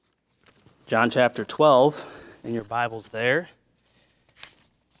John chapter 12 in your Bibles there.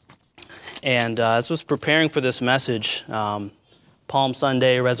 And as I was preparing for this message, Palm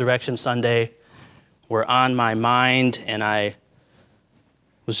Sunday, Resurrection Sunday were on my mind, and I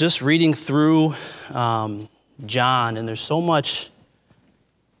was just reading through John, and there's so much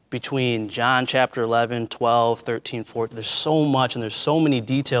between John chapter 11, 12, 13, 14. There's so much, and there's so many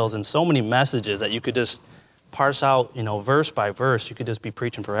details and so many messages that you could just parse out, verse by verse. You could just be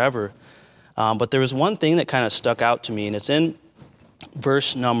preaching forever. But there was one thing that kind of stuck out to me, and it's in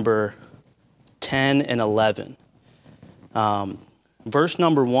verse number 10 and 11. Verse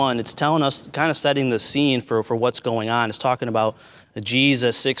number 1, it's telling us, kind of setting the scene for what's going on. It's talking about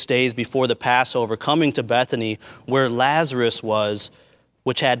Jesus 6 days before the Passover coming to Bethany, where Lazarus was,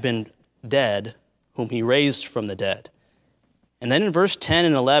 which had been dead, whom he raised from the dead. And then in verse 10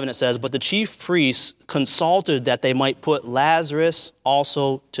 and 11 it says, "But the chief priests consulted that they might put Lazarus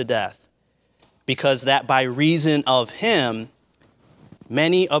also to death, because that by reason of him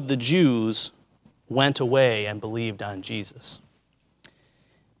many of the Jews went away and believed on Jesus."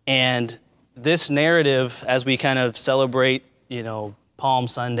 And this narrative, as we kind of celebrate, Palm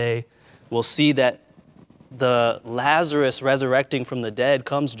Sunday, we'll see that the Lazarus resurrecting from the dead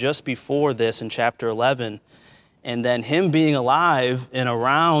comes just before this in chapter 11. And then him being alive and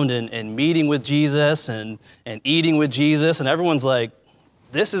around and meeting with Jesus and eating with Jesus. And everyone's like,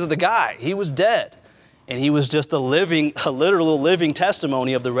 this is the guy. He was dead. And he was just a literal living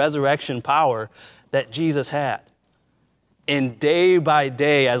testimony of the resurrection power that Jesus had. And day by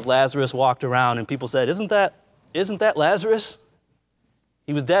day, as Lazarus walked around and people said, isn't that Lazarus?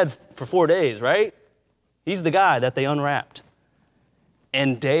 He was dead for 4 days, right? He's the guy that they unwrapped.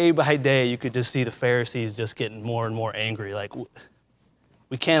 And day by day, you could just see the Pharisees just getting more and more angry. Like,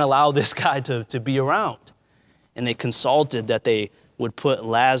 we can't allow this guy to be around. And they consulted that they would put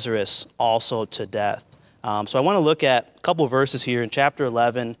Lazarus also to death. So I want to look at a couple of verses here in chapter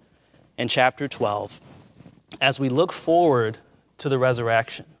 11 and chapter 12. As we look forward to the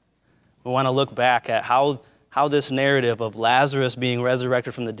resurrection, we want to look back at how this narrative of Lazarus being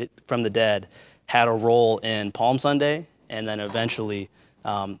resurrected from the dead had a role in Palm Sunday, and then eventually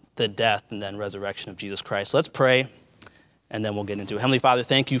the death and then resurrection of Jesus Christ. So let's pray, and then we'll get into it. Heavenly Father,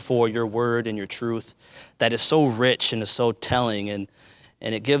 thank you for your word and your truth that is so rich and is so telling, and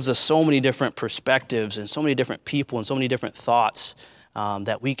it gives us so many different perspectives and so many different people and so many different thoughts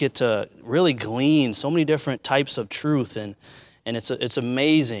that we get to really glean so many different types of truth. And it's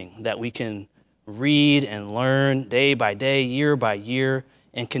amazing that we can read and learn day by day, year by year,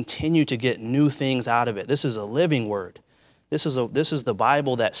 and continue to get new things out of it. This is a living word. This is the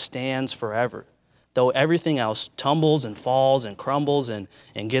Bible that stands forever. Though everything else tumbles and falls and crumbles and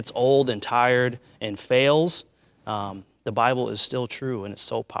gets old and tired and fails, the Bible is still true, and it's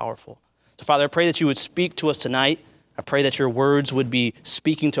so powerful. So, Father, I pray that you would speak to us tonight. I pray that your words would be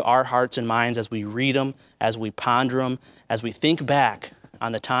speaking to our hearts and minds as we read them, as we ponder them, as we think back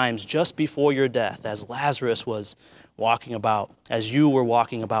on the times just before your death, as Lazarus was walking about, as you were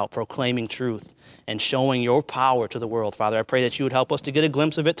walking about, proclaiming truth and showing your power to the world. Father, I pray that you would help us to get a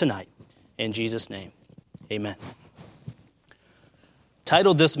glimpse of it tonight. In Jesus' name, amen.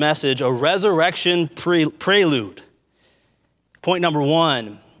 Titled this message, A Resurrection Prelude. Point number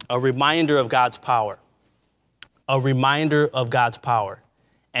 1, a reminder of God's power. A reminder of God's power.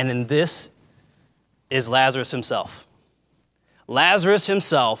 And in this is Lazarus himself. Lazarus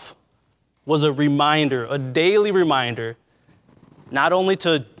himself was a reminder, a daily reminder, not only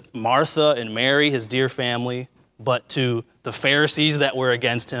to Martha and Mary, his dear family, but to the Pharisees that were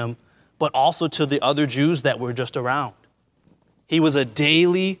against him, but also to the other Jews that were just around. He was a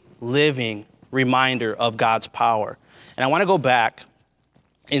daily living reminder of God's power. And I want to go back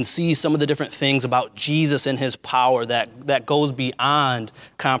and see some of the different things about Jesus and his power that goes beyond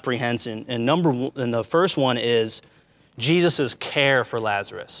comprehension. And the first one is Jesus' care for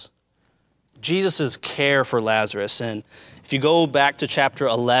Lazarus. Jesus' care for Lazarus. And if you go back to chapter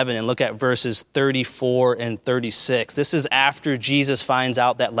 11 and look at verses 34 and 36, this is after Jesus finds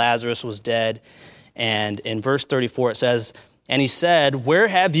out that Lazarus was dead. And in verse 34 it says, "And he said, 'Where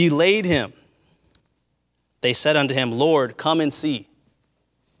have ye laid him?' They said unto him, 'Lord, come and see.'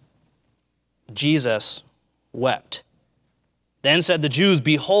 Jesus wept. Then said the Jews,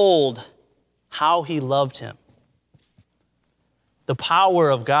 'Behold, how he loved him.'" The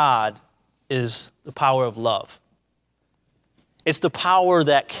power of God is the power of love. It's the power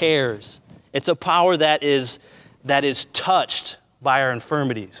that cares. It's a power that is touched by our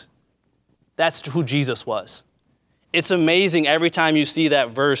infirmities. That's who Jesus was. It's amazing every time you see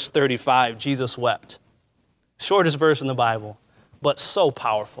that verse 35, Jesus wept. Shortest verse in the Bible, but so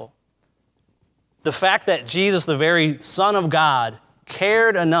powerful. The fact that Jesus, the very Son of God,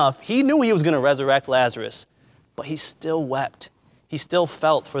 cared enough. He knew he was going to resurrect Lazarus, but he still wept. He still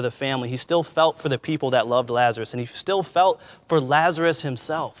felt for the family. He still felt for the people that loved Lazarus, and he still felt for Lazarus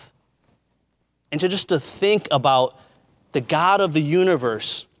himself. And to think about the God of the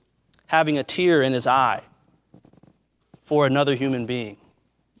universe having a tear in his eye for another human being,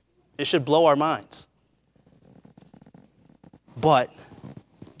 it should blow our minds. But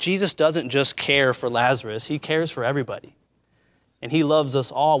Jesus doesn't just care for Lazarus, he cares for everybody. And he loves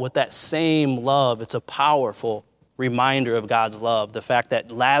us all with that same love. It's a powerful reminder of God's love. The fact that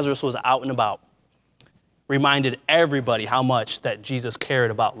Lazarus was out and about reminded everybody how much that Jesus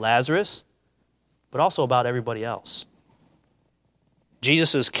cared about Lazarus, but also about everybody else.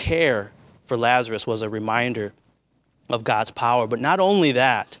 Jesus' care for Lazarus was a reminder of God's power. But not only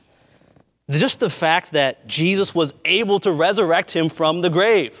that, just the fact that Jesus was able to resurrect him from the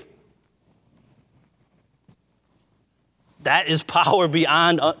grave. That is power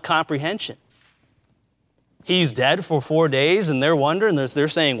beyond comprehension. He's dead for 4 days, and they're wondering, they're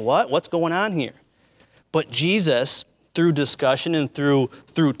saying, what's going on here? But Jesus, through discussion and through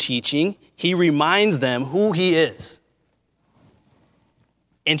teaching, he reminds them who he is.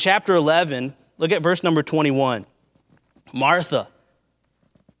 In chapter 11, look at verse number 21. Martha.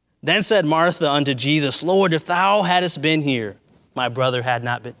 Then said Martha unto Jesus, Lord, if thou hadst been here, my brother had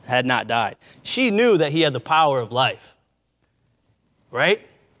not died. She knew that he had the power of life. Right?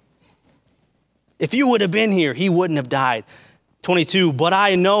 If you would have been here, he wouldn't have died. 22, but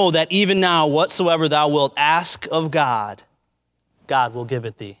I know that even now whatsoever thou wilt ask of God, God will give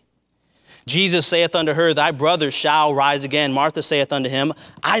it thee. Jesus saith unto her, thy brother shall rise again. Martha saith unto him,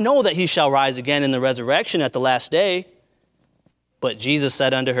 I know that he shall rise again in the resurrection at the last day. But Jesus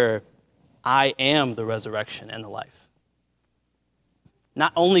said unto her, I am the resurrection and the life.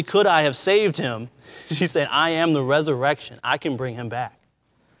 Not only could I have saved him, she said, I am the resurrection. I can bring him back.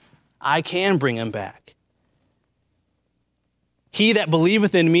 I can bring him back. He that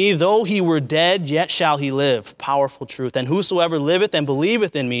believeth in me, though he were dead, yet shall he live. Powerful truth. And whosoever liveth and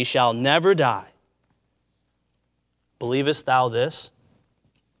believeth in me shall never die. Believest thou this?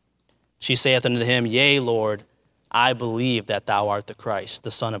 She saith unto him, Yea, Lord, I believe that thou art the Christ,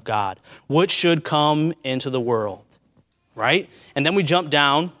 the Son of God, which should come into the world. Right? And then we jump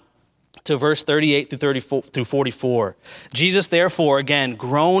down to verse 38 through 44. Jesus, therefore, again,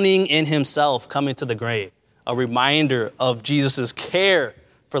 groaning in himself, coming to the grave. A reminder of Jesus' care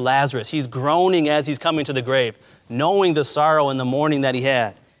for Lazarus. He's groaning as he's coming to the grave, knowing the sorrow and the mourning that he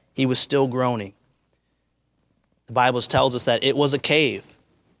had. He was still groaning. The Bible tells us that it was a cave,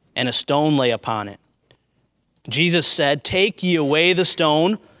 and a stone lay upon it. Jesus said, Take ye away the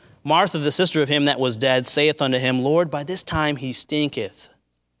stone. Martha, the sister of him that was dead, saith unto him, Lord, by this time he stinketh,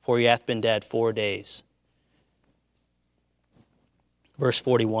 for he hath been dead 4 days. Verse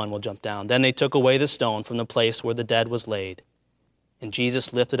 41, we'll jump down. Then they took away the stone from the place where the dead was laid. And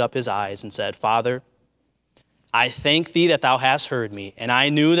Jesus lifted up his eyes and said, Father, I thank thee that thou hast heard me, and I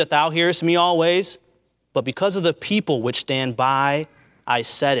knew that thou hearest me always, but because of the people which stand by, I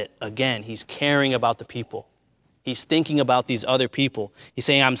said it. Again, he's caring about the people. He's thinking about these other people. He's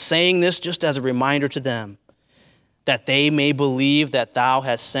saying, I'm saying this just as a reminder to them, that they may believe that thou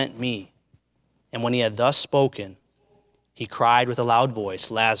hast sent me. And when he had thus spoken, he cried with a loud voice,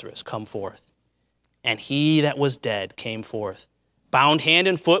 Lazarus, come forth. And he that was dead came forth, bound hand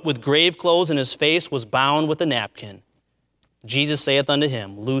and foot with grave clothes, and his face was bound with a napkin. Jesus saith unto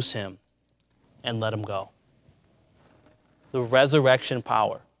him, Loose him, and let him go. The resurrection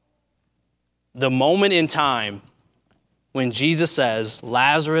power. The moment in time when Jesus says,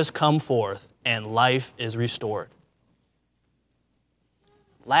 Lazarus, come forth, and life is restored.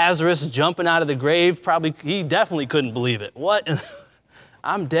 Lazarus jumping out of the grave, he definitely couldn't believe it. What?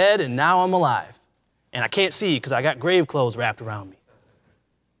 I'm dead and now I'm alive. And I can't see because I got grave clothes wrapped around me.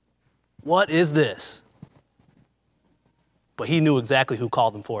 What is this? But he knew exactly who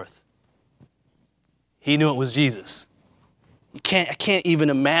called him forth. He knew it was Jesus. I can't even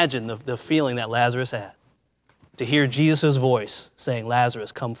imagine the feeling that Lazarus had to hear Jesus' voice saying,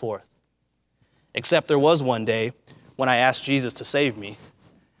 Lazarus, come forth. Except there was one day when I asked Jesus to save me,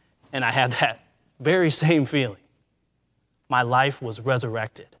 and I had that very same feeling. My life was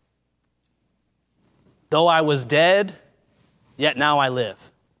resurrected. Though I was dead, yet now I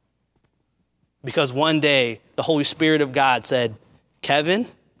live. Because one day, the Holy Spirit of God said, Kevin,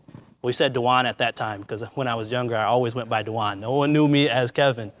 we said Dewan at that time, because when I was younger, I always went by Dewan. No one knew me as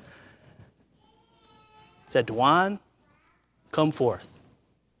Kevin. Said, Dewan, come forth.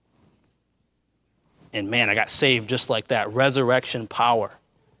 And man, I got saved just like that. Resurrection power.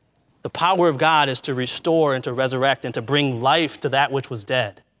 The power of God is to restore and to resurrect and to bring life to that which was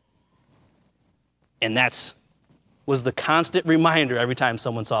dead. And was the constant reminder every time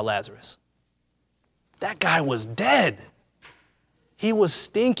someone saw Lazarus. That guy was dead. He was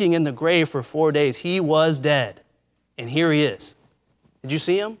stinking in the grave for 4 days. He was dead. And here he is. Did you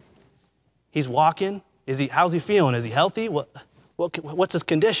see him? He's walking. How's he feeling? Is he healthy? What's his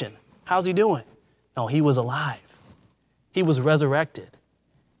condition? How's he doing? No, he was alive. He was resurrected.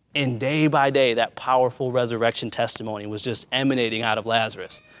 And day by day, that powerful resurrection testimony was just emanating out of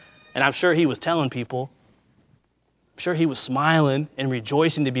Lazarus. And I'm sure he was telling people, I'm sure he was smiling and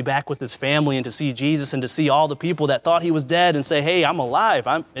rejoicing to be back with his family and to see Jesus and to see all the people that thought he was dead and say, hey, I'm alive.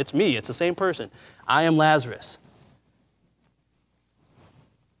 It's me. It's the same person. I am Lazarus.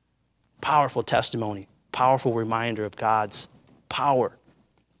 Powerful testimony, powerful reminder of God's power.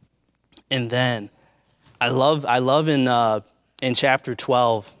 And then I love in chapter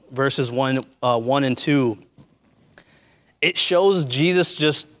 12, verses 1 and 2, it shows Jesus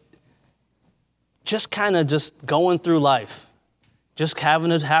just kind of just going through life, just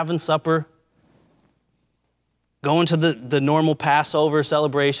having supper, going to the normal Passover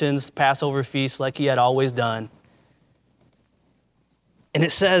celebrations, Passover feasts like he had always done. And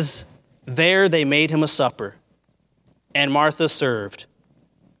it says, there they made him a supper, and Martha served,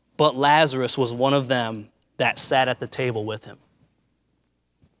 but Lazarus was one of them that sat at the table with him.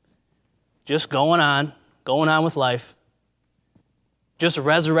 Just going on with life, just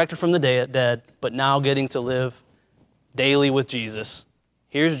resurrected from the dead, but now getting to live daily with Jesus.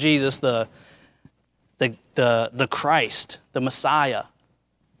 Here's Jesus, the Christ, the Messiah,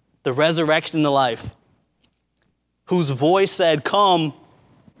 the resurrection in the life, whose voice said, come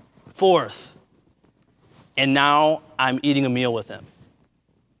forth. And now I'm eating a meal with him.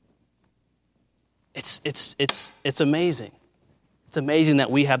 It's amazing. It's amazing that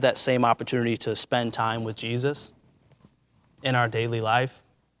we have that same opportunity to spend time with Jesus in our daily life.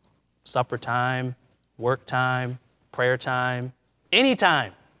 Supper time, work time, prayer time,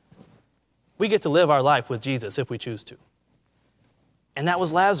 anytime. We get to live our life with Jesus if we choose to. And that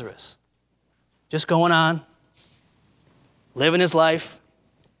was Lazarus. Just going on, living his life,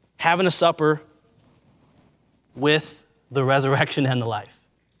 having a supper with the resurrection and the life.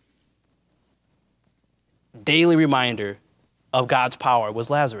 Daily reminder of God's power was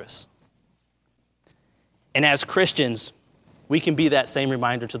Lazarus. And as Christians, we can be that same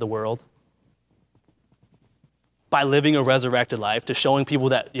reminder to the world by living a resurrected life, to showing people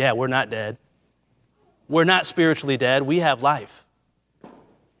that, yeah, we're not dead. We're not spiritually dead. We have life.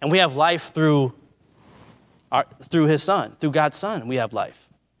 And we have life through his Son, through God's Son, we have life.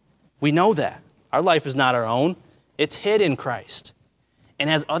 We know that. Our life is not our own. It's hid in Christ. And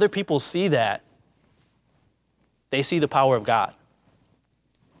as other people see that, they see the power of God.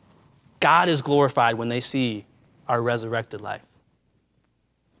 God is glorified when they see our resurrected life.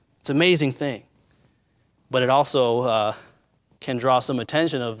 It's an amazing thing. But it also can draw some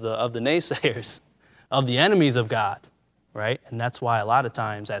attention of the naysayers, of the enemies of God, right? And that's why a lot of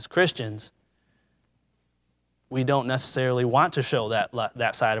times as Christians, we don't necessarily want to show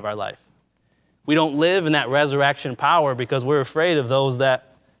that side of our life. We don't live in that resurrection power because we're afraid of those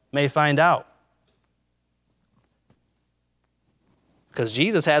that may find out. Because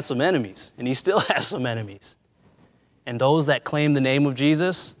Jesus had some enemies, and he still has some enemies. And those that claim the name of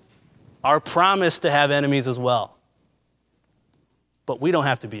Jesus are promised to have enemies as well. But we don't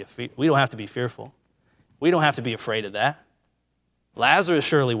have to be fearful. We don't have to be afraid of that. Lazarus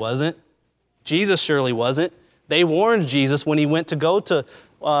surely wasn't. Jesus surely wasn't. They warned Jesus when he went to go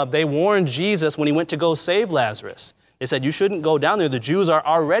save Lazarus. They said, you shouldn't go down there. The Jews are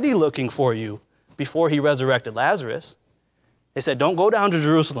already looking for you before he resurrected Lazarus. They said, don't go down to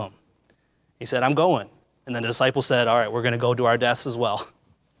Jerusalem. He said, I'm going. And then the disciples said, all right, we're going to go to our deaths as well.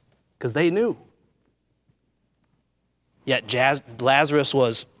 Because they knew. Yet Lazarus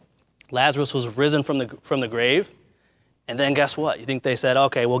was risen from the grave. And then guess what? You think they said,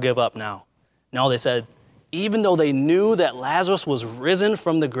 okay, we'll give up now. No, they said, even though they knew that Lazarus was risen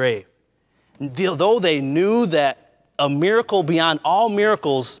from the grave, though they knew that a miracle beyond all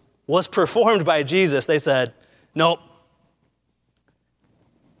miracles was performed by Jesus, they said, nope.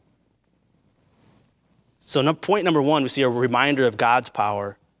 So point number one, we see a reminder of God's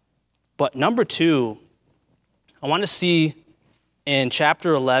power. But number two, I want to see in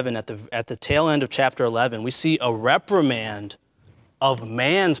chapter 11, at the tail end of chapter 11, we see a reprimand of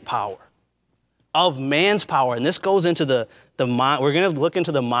man's power. Of man's power. And this goes into we're going to look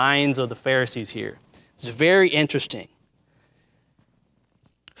into the minds of the Pharisees here. It's very interesting.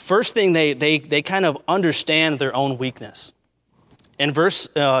 First thing, they kind of understand their own weakness. In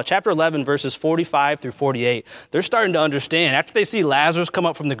chapter 11, verses 45 through 48, they're starting to understand. After they see Lazarus come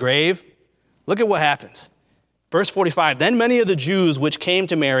up from the grave, look at what happens. Verse 45, then many of the Jews which came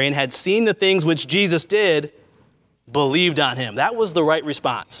to Mary and had seen the things which Jesus did believed on him. That was the right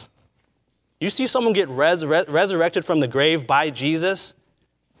response. You see someone get resurrected from the grave by Jesus,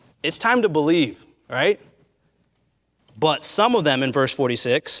 it's time to believe, right? But some of them, in verse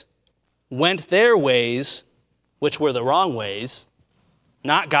 46, went their ways, which were the wrong ways,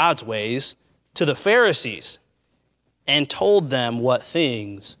 not God's ways, to the Pharisees and told them what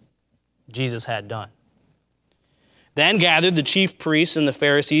things Jesus had done. Then gathered the chief priests and the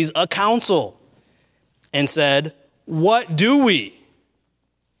Pharisees a council and said, what do we?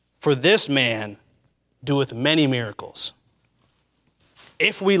 For this man doeth many miracles.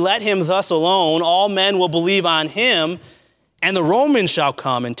 If we let him thus alone, all men will believe on him, and the Romans shall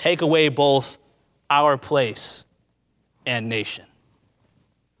come and take away both our place and nation.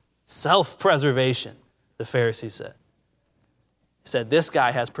 Self-preservation, the Pharisees said. He said, this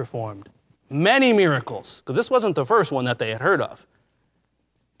guy has performed many miracles, because this wasn't the first one that they had heard of.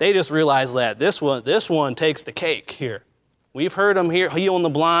 They just realized that this one takes the cake here. We've heard him here healing the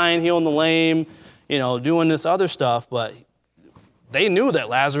blind, healing the lame, doing this other stuff, but they knew that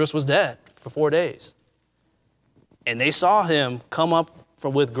Lazarus was dead for 4 days. And they saw him come up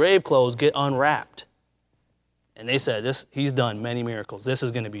with grave clothes, get unwrapped. And they said, he's done many miracles. This is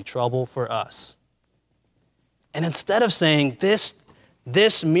going to be trouble for us. And instead of saying,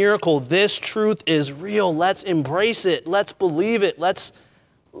 this miracle, this truth is real, let's embrace it, let's believe it, let's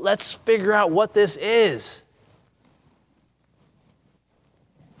figure out what this is.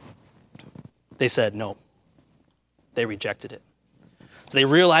 They said no. They rejected it. So they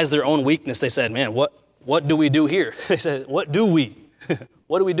realized their own weakness. They said, man, what do we do here? They said, what do we?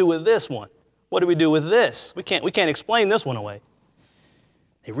 What do we do with this one? What do we do with this? We can't explain this one away.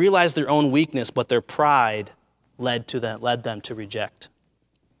 They realized their own weakness, but their pride led them to reject.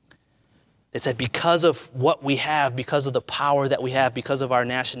 They said, because of what we have, because of the power that we have, because of our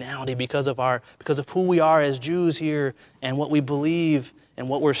nationality, because of who we are as Jews here and what we believe and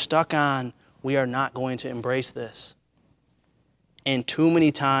what we're stuck on, we are not going to embrace this. And too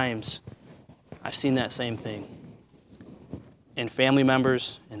many times, I've seen that same thing in family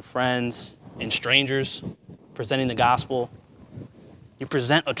members, in friends, in strangers presenting the gospel. You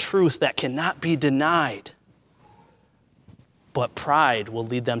present a truth that cannot be denied, but pride will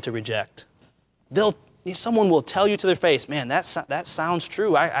lead them to reject. Someone will tell you to their face, man, that sounds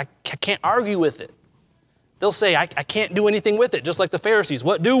true. I can't argue with it. They'll say, I can't do anything with it, just like the Pharisees.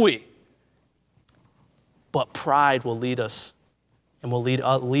 What do we? But pride will lead us and will lead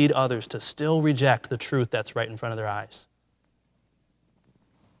others to still reject the truth that's right in front of their eyes.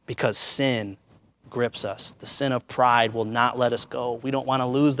 Because sin grips us. The sin of pride will not let us go. We don't want to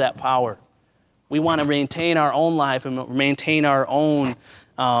lose that power. We want to maintain our own life and maintain our own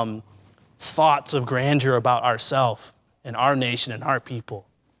thoughts of grandeur about ourselves and our nation and our people.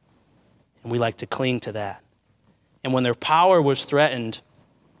 And we like to cling to that. And when their power was threatened,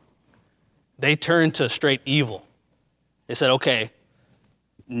 they turned to straight evil. They said, okay,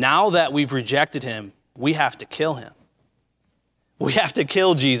 now that we've rejected him, we have to kill him. We have to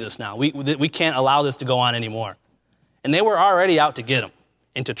kill Jesus now. We can't allow this to go on anymore. And they were already out to get him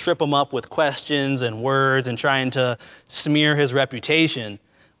and to trip him up with questions and words and trying to smear his reputation.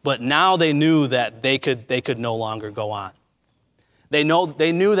 But now they knew that they could no longer go on. They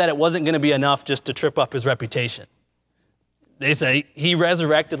knew that it wasn't going to be enough just to trip up his reputation. They say, he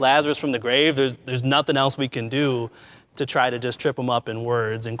resurrected Lazarus from the grave. There's nothing else we can do to try to just trip him up in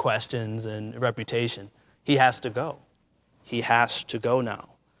words and questions and reputation. He has to go. He has to go now.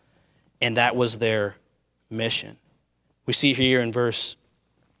 And that was their mission. We see here in verse,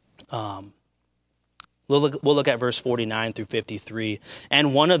 we'll look at verse 49 through 53.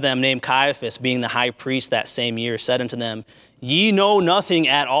 And one of them, named Caiaphas, being the high priest that same year, said unto them, ye know nothing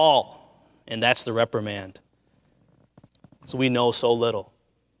at all. And that's the reprimand. So we know so little.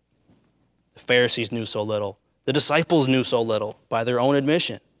 The Pharisees knew so little. The disciples knew so little by their own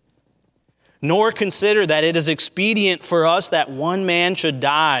admission. Nor consider that it is expedient for us that one man should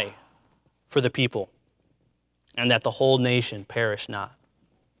die for the people, and that the whole nation perish not.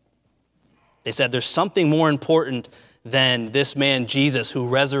 They said there's something more important than this man Jesus who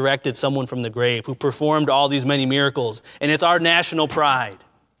resurrected someone from the grave, who performed all these many miracles, and it's our national pride.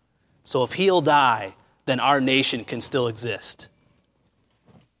 So if he'll die, then our nation can still exist.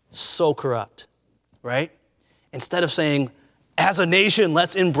 So corrupt, right? Instead of saying, as a nation,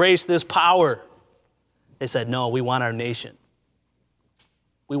 let's embrace this power, they said, no, we want our nation.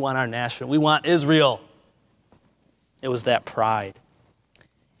 We want our national. We want Israel. It was that pride.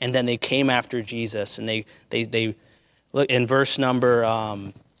 And then they came after Jesus, and they look in verse number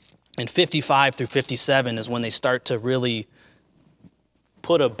in 55 through 57 is when they start to really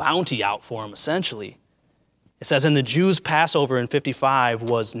put a bounty out for him, essentially. It says, and the Jews' Passover in 55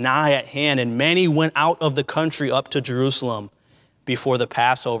 was nigh at hand, and many went out of the country up to Jerusalem before the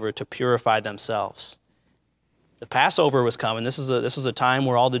Passover to purify themselves. The Passover was coming. This is a time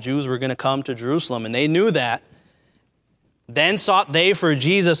where all the Jews were going to come to Jerusalem, and they knew that. Then sought they for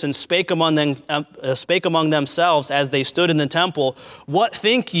Jesus and spake among themselves as they stood in the temple, what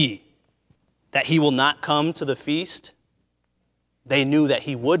think ye, that he will not come to the feast? They knew that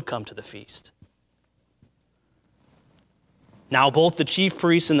he would come to the feast. Now both the chief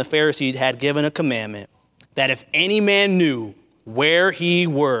priests and the Pharisees had given a commandment that if any man knew where he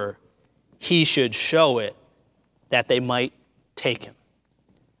were, he should show it, that they might take him.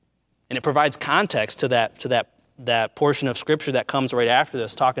 And it provides context to that portion of Scripture that comes right after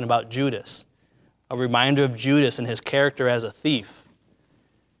this, talking about Judas. A reminder of Judas and his character as a thief.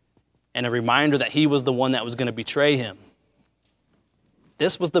 And a reminder that he was the one that was going to betray him.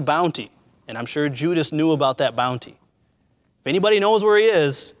 This was the bounty, and I'm sure Judas knew about that bounty. If anybody knows where he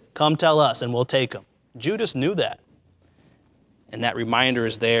is, come tell us and we'll take him. Judas knew that. And that reminder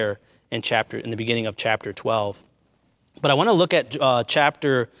is there in the beginning of chapter 12. But I want to look at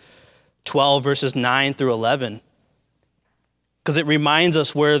chapter 12, verses 9 through 11, because it reminds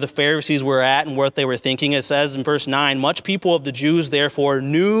us where the Pharisees were at and what they were thinking. It says in verse 9, much people of the Jews therefore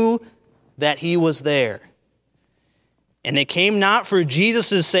knew that he was there. And they came not for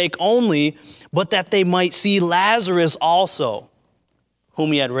Jesus' sake only, but that they might see Lazarus also,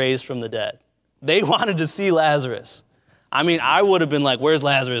 whom he had raised from the dead. They wanted to see Lazarus. I mean, I would have been like, where's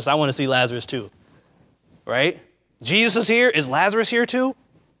Lazarus? I want to see Lazarus too. Right? Jesus is here. Is Lazarus here too?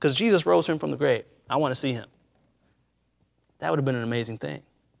 Because Jesus rose him from the grave. I want to see him. That would have been an amazing thing.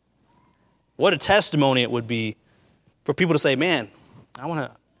 What a testimony it would be for people to say, man, I want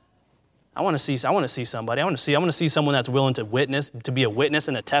to see somebody. I want to see someone that's willing to witness, to be a witness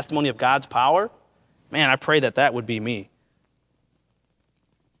and a testimony of God's power. Man, I pray that would be me.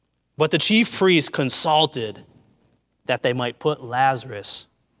 But the chief priests consulted that they might put Lazarus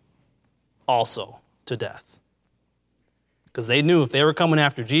also to death. Because they knew if they were coming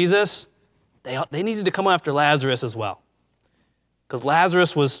after Jesus, they needed to come after Lazarus as well. Because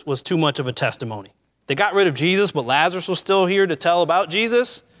Lazarus was too much of a testimony. They got rid of Jesus, but Lazarus was still here to tell about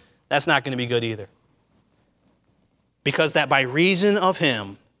Jesus. That's not going to be good either. Because that by reason of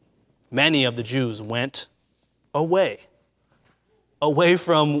him, many of the Jews went away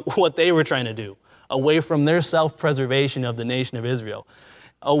from what they were trying to do, away from their self-preservation of the nation of Israel,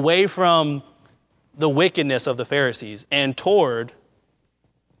 away from the wickedness of the Pharisees, and toward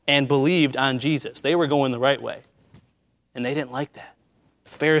and believed on Jesus. They were going the right way, and they didn't like that.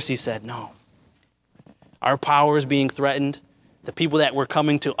 The Pharisees said, no, our power is being threatened. The people that were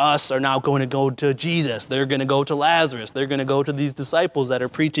coming to us are now going to go to Jesus. They're going to go to Lazarus. They're going to go to these disciples that are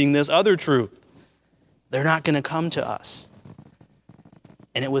preaching this other truth. They're not going to come to us.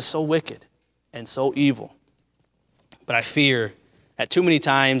 And it was so wicked and so evil. But I fear that too many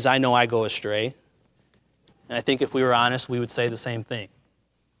times I know I go astray. And I think if we were honest, we would say the same thing.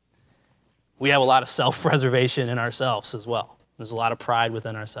 We have a lot of self-preservation in ourselves as well. There's a lot of pride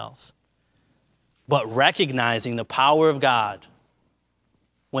within ourselves. But recognizing the power of God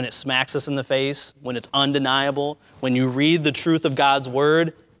when it smacks us in the face, when it's undeniable, when you read the truth of God's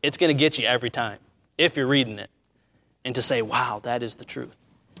word, it's going to get you every time, if you're reading it. And to say, wow, that is the truth.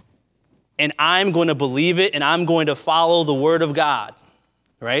 And I'm going to believe it, and I'm going to follow the word of God,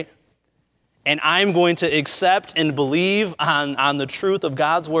 right? And I'm going to accept and believe on the truth of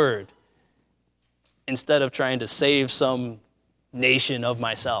God's word instead of trying to save some nation of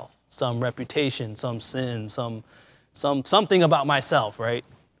myself, some reputation, some sin, something about myself, right?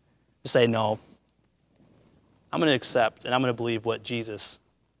 To say, no, I'm going to accept and I'm going to believe what Jesus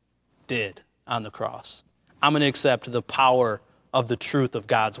did on the cross. I'm going to accept the power of the truth of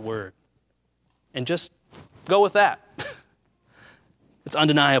God's word. And just go with that. It's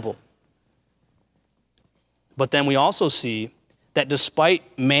undeniable. But then we also see that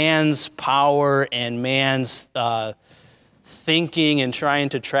despite man's power and man's thinking and trying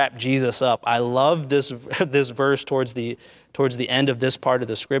to trap Jesus up, I love this verse towards the end of this part of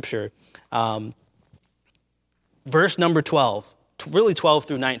the scripture. Verse number 12, really 12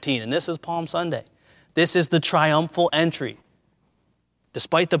 through 19, and this is Palm Sunday. This is the triumphal entry.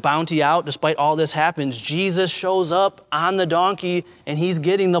 Despite the bounty out, despite all this happens, Jesus shows up on the donkey and he's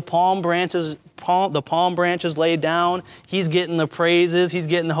getting the palm branches laid down. He's getting the praises. He's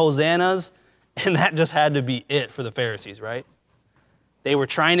getting the hosannas. And that just had to be it for the Pharisees, right? They were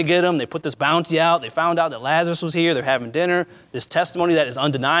trying to get him. They put this bounty out. They found out that Lazarus was here. They're having dinner. This testimony that is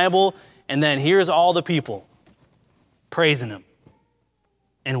undeniable. And then here's all the people praising him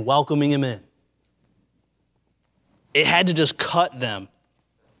and welcoming him in. It had to just cut them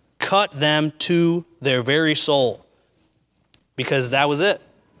to their very soul, because that was it.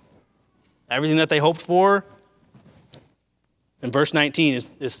 Everything that they hoped for. In verse 19,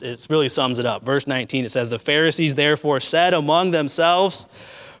 it really sums it up. Verse 19, it says, the Pharisees therefore said among themselves,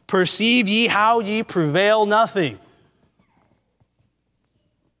 perceive ye how ye prevail nothing.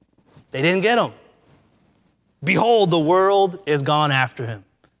 They didn't get him. Behold, the world is gone after him.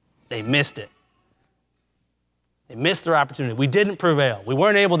 They missed it. They missed their opportunity. We didn't prevail. We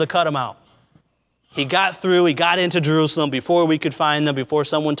weren't able to cut him out. He got through. He got into Jerusalem before we could find him, before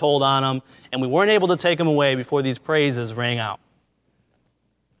someone told on him, and we weren't able to take him away before these praises rang out.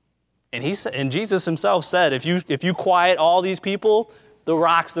 And Jesus himself said, if you quiet all these people, the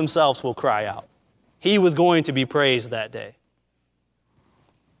rocks themselves will cry out. He was going to be praised that day.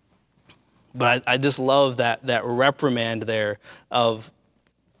 But I just love that reprimand there of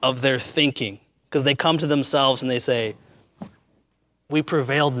their thinking, because they come to themselves and they say, we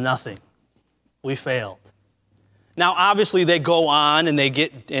prevailed nothing. We failed. Now, obviously, they go on and they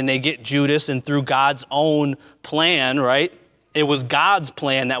get Judas, and through God's own plan, right? It was God's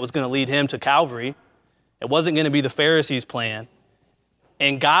plan that was going to lead him to Calvary. It wasn't going to be the Pharisees' plan.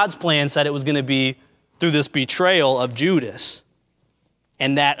 And God's plan said it was going to be through this betrayal of Judas.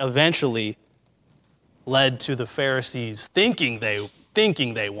 And that eventually led to the Pharisees thinking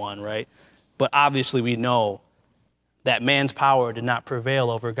they won, right? But obviously we know that man's power did not prevail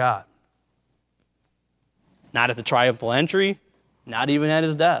over God. Not at the triumphal entry, not even at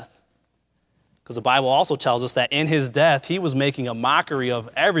his death. Because the Bible also tells us that in his death, he was making a mockery of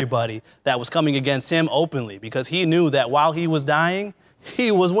everybody that was coming against him openly, because he knew that while he was dying,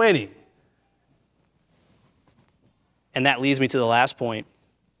 he was winning. And that leads me to the last point,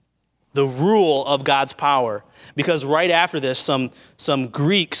 the rule of God's power. Because right after this, some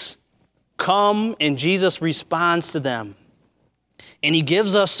Greeks come and Jesus responds to them. And he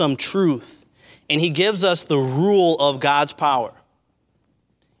gives us some truth. And he gives us the rule of God's power.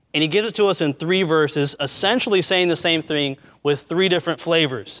 And he gives it to us in 3 verses, essentially saying the same thing with 3 different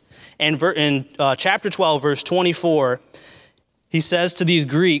flavors. And in chapter 12, verse 24, he says to these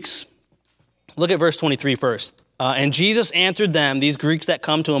Greeks, look at verse 23 first. And Jesus answered them, these Greeks that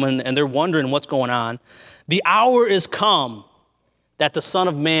come to him, and they're wondering what's going on. The hour is come that the Son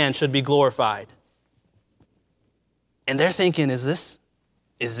of Man should be glorified. And they're thinking, is this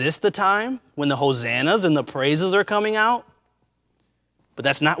the time when the hosannas and the praises are coming out? But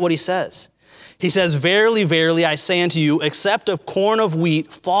that's not what he says. He says, verily, verily, I say unto you, except a corn of wheat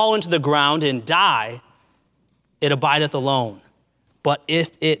fall into the ground and die, it abideth alone. But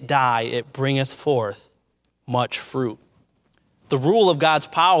if it die, it bringeth forth much fruit. The rule of God's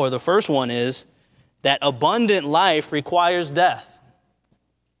power, the first one is that abundant life requires death.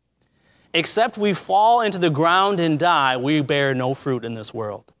 Except we fall into the ground and die, we bear no fruit in this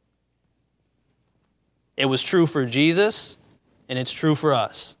world. It was true for Jesus, and it's true for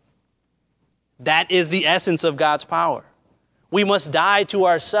us. That is the essence of God's power. We must die to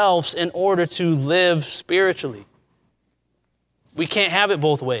ourselves in order to live spiritually. We can't have it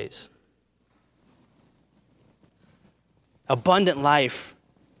both ways. Abundant life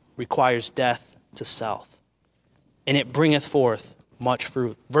requires death to self, and it bringeth forth much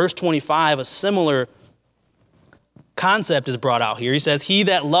fruit. Verse 25, a similar concept is brought out here. He says, he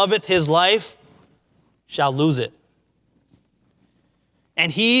that loveth his life shall lose it.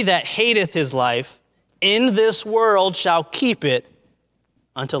 And he that hateth his life in this world shall keep it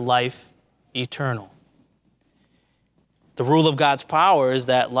unto life eternal. The rule of God's power is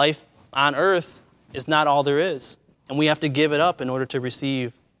that life on earth is not all there is. And we have to give it up in order to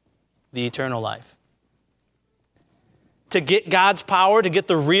receive the eternal life. To get God's power, to get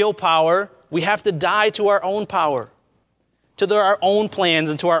the real power, we have to die to our own power, to our own plans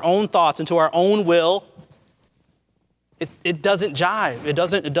and to our own thoughts and to our own will. It doesn't jive. It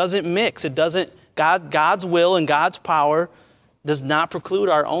doesn't mix. God's will and God's power does not preclude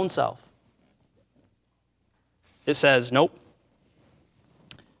our own self. It says, nope.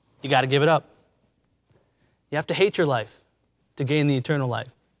 You got to give it up. You have to hate your life to gain the eternal life.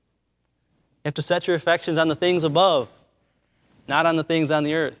 You have to set your affections on the things above, not on the things on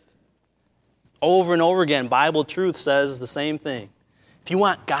the earth. Over and over again, Bible truth says the same thing. If you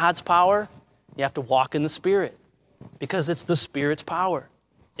want God's power, you have to walk in the Spirit, because it's the Spirit's power.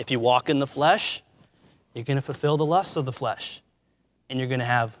 If you walk in the flesh, you're going to fulfill the lusts of the flesh, and you're going to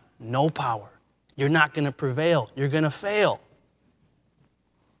have no power. You're not going to prevail. You're going to fail.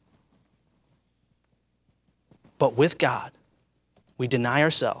 But with God, we deny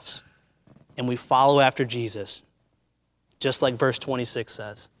ourselves and we follow after Jesus, just like verse 26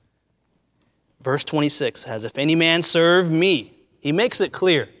 says. Verse 26 says, if any man serve me, he makes it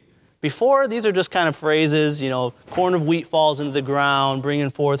clear. Before, these are just kind of phrases, corn of wheat falls into the ground,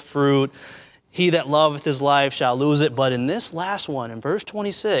 bringing forth fruit. He that loveth his life shall lose it. But in this last one, in verse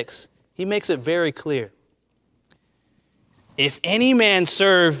 26, he makes it very clear. If any man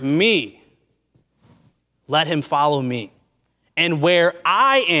serve me, let him follow me. And where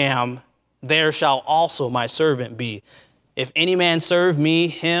I am, there shall also my servant be. If any man serve me,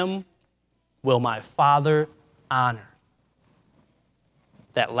 him will my Father honor.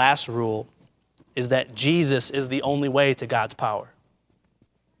 That last rule is that Jesus is the only way to God's power.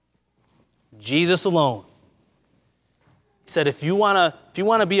 Jesus alone. He said, if you want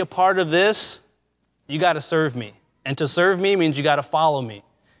to be a part of this, you got to serve me. And to serve me means you got to follow me.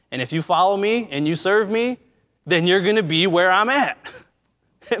 And if you follow me and you serve me, then you're going to be where I'm at.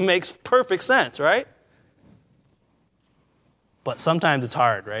 It makes perfect sense, right? But sometimes it's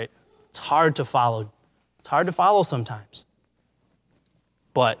hard, right? It's hard to follow. It's hard to follow sometimes.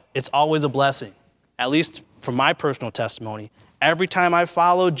 But it's always a blessing. At least from my personal testimony, every time I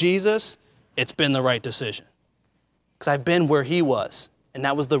followed Jesus, it's been the right decision. Because I've been where he was, and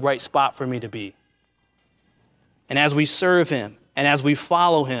that was the right spot for me to be. And as we serve him, and as we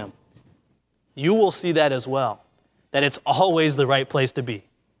follow him, you will see that as well, that it's always the right place to be,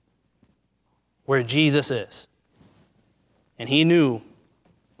 where Jesus is. And he knew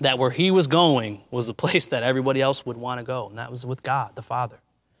that where he was going was the place that everybody else would want to go, and that was with God, the Father.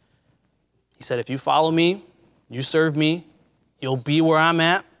 He said, if you follow me, you serve me, you'll be where I'm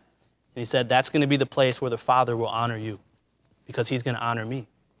at. And he said, that's going to be the place where the Father will honor you, because he's going to honor me.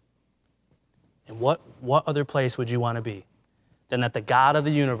 And what other place would you want to be than that the God of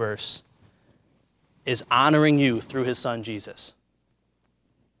the universe is honoring you through his son Jesus,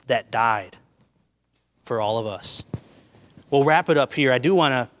 that died for all of us? We'll wrap it up here. I do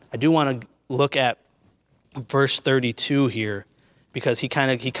want to look at verse 32 here, because he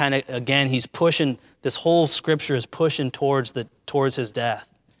kind of again, he's pushing, this whole scripture is pushing towards his death,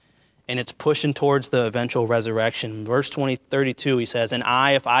 and it's pushing towards the eventual resurrection. Verse 32, he says, and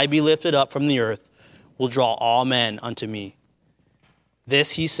I, if I be lifted up from the earth, will draw all men unto me.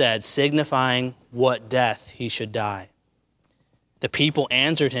 This he said, signifying what death he should die. The people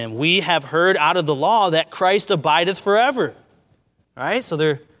answered him, we have heard out of the law that Christ abideth forever. All right, so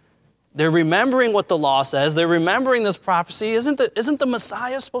they're remembering what the law says. They're remembering this prophecy. Isn't the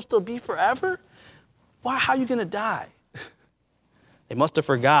Messiah supposed to be forever? Why? How are you going to die? They must have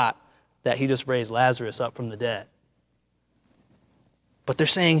forgot that he just raised Lazarus up from the dead. But they're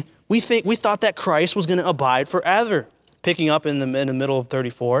saying, we thought that Christ was going to abide forever. Picking up in the middle of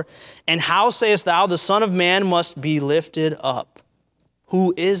 34. And how sayest thou, the Son of Man must be lifted up?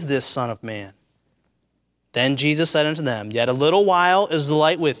 Who is this Son of Man? Then Jesus said unto them, yet a little while is the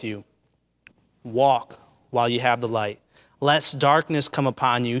light with you. Walk while ye have the light, lest darkness come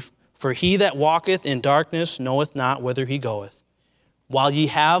upon you. For he that walketh in darkness knoweth not whither he goeth. While ye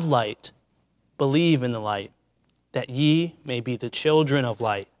have light, believe in the light, that ye may be the children of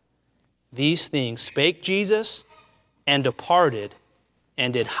light. These things spake Jesus, and departed,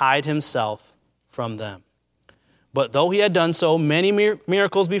 and did hide himself from them. But though he had done so many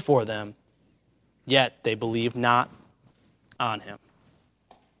miracles before them, yet they believed not on him.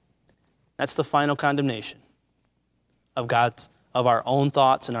 That's the final condemnation of our own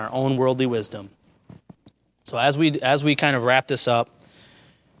thoughts and our own worldly wisdom. So as we kind of wrap this up,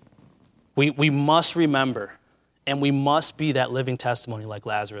 we must remember, and we must be that living testimony like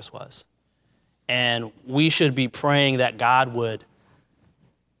Lazarus was. And we should be praying that God would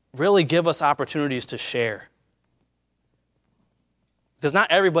really give us opportunities to share. Because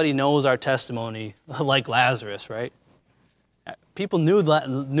not everybody knows our testimony like Lazarus, right? People knew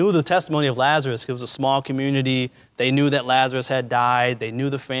the testimony of Lazarus. It was a small community. They knew that Lazarus had died. They knew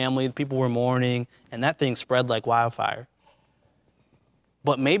the family. People were mourning. And that thing spread like wildfire.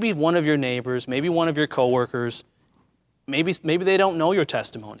 But maybe one of your neighbors, maybe one of your coworkers, maybe they don't know your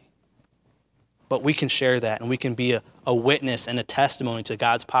testimony. But we can share that, and we can be a witness and a testimony to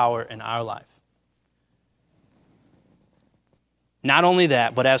God's power in our life. Not only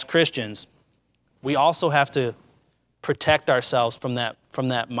that, but as Christians, we also have to protect ourselves from that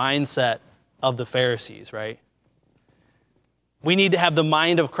mindset of the Pharisees, right? We need to have the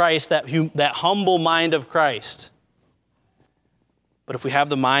mind of Christ, that humble mind of Christ. But if we have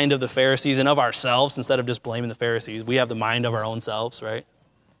the mind of the Pharisees and of ourselves, instead of just blaming the Pharisees, we have the mind of our own selves, right?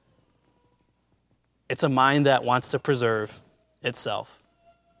 It's a mind that wants to preserve itself.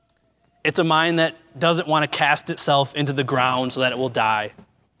 It's a mind that doesn't want to cast itself into the ground so that it will die.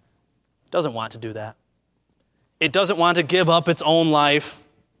 It doesn't want to do that. It doesn't want to give up its own life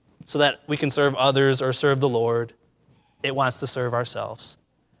so that we can serve others or serve the Lord. It wants to serve ourselves.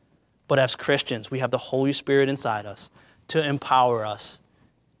 But as Christians, we have the Holy Spirit inside us to empower us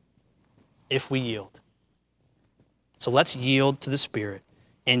if we yield. So let's yield to the Spirit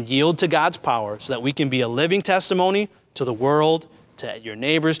and yield to God's power so that we can be a living testimony to the world, to your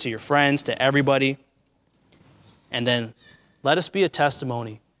neighbors, to your friends, to everybody. And then let us be a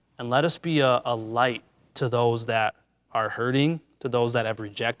testimony and let us be a light to those that are hurting, to those that have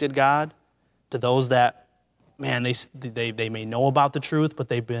rejected God, to those that, man, they may know about the truth, but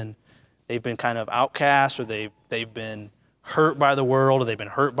they've been kind of outcast, or they've been hurt by the world, or they've been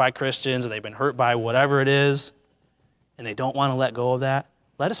hurt by Christians, or they've been hurt by whatever it is, and they don't want to let go of that.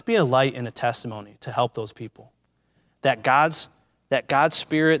 Let us be a light and a testimony to help those people. That God's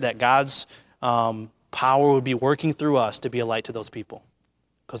Spirit, that God's power would be working through us to be a light to those people.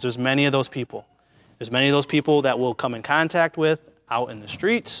 Because there's many of those people. There's many of those people that we'll come in contact with out in the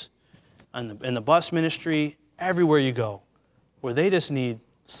streets, in the bus ministry, everywhere you go, where they just need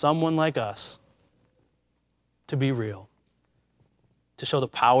someone like us to be real, to show the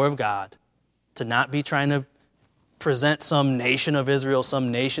power of God, to not be trying to present some nation of Israel,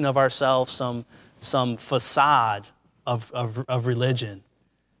 some nation of ourselves, some facade of religion,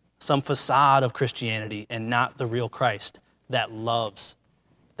 some facade of Christianity, and not the real Christ that loves,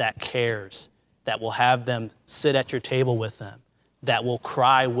 that cares, that will have them sit at your table with them, that will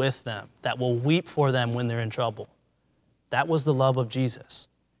cry with them, that will weep for them when they're in trouble. That was the love of Jesus.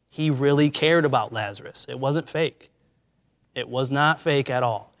 He really cared about Lazarus. It wasn't fake. It was not fake at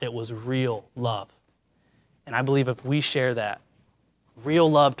all. It was real love. And I believe if we share that, real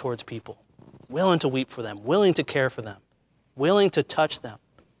love towards people, willing to weep for them, willing to care for them, willing to touch them,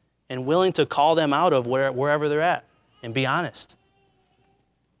 and willing to call them out of wherever they're at and be honest,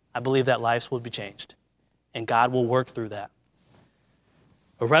 I believe that lives will be changed. And God will work through that.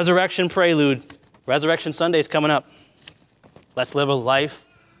 A resurrection prelude. Resurrection Sunday is coming up. Let's live a life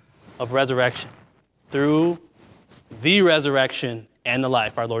of resurrection through the resurrection and the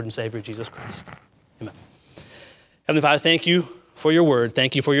life, our Lord and Savior, Jesus Christ. Amen. Heavenly Father, thank you for your word.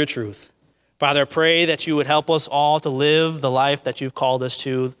 Thank you for your truth. Father, I pray that you would help us all to live the life that you've called us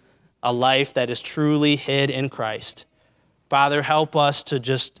to, a life that is truly hid in Christ. Father, help us to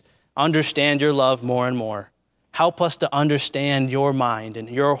just understand your love more and more. Help us to understand your mind and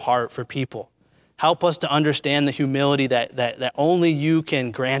your heart for people. Help us to understand the humility that only you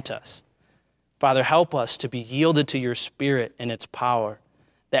can grant us. Father, help us to be yielded to your Spirit and its power,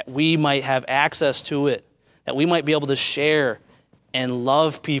 that we might have access to it, that we might be able to share and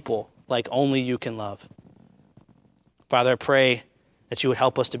love people like only you can love. Father, I pray that you would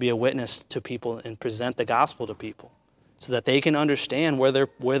help us to be a witness to people and present the gospel to people so that they can understand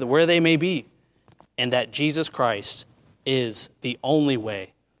where they may be, and that Jesus Christ is the only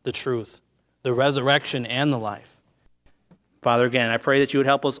way, the truth, the resurrection, and the life. Father, again, I pray that you would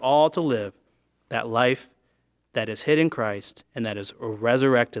help us all to live that life that is hid in Christ and that is a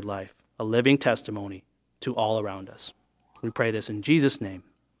resurrected life, a living testimony to all around us. We pray this in Jesus' name.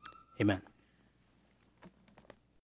 Amen.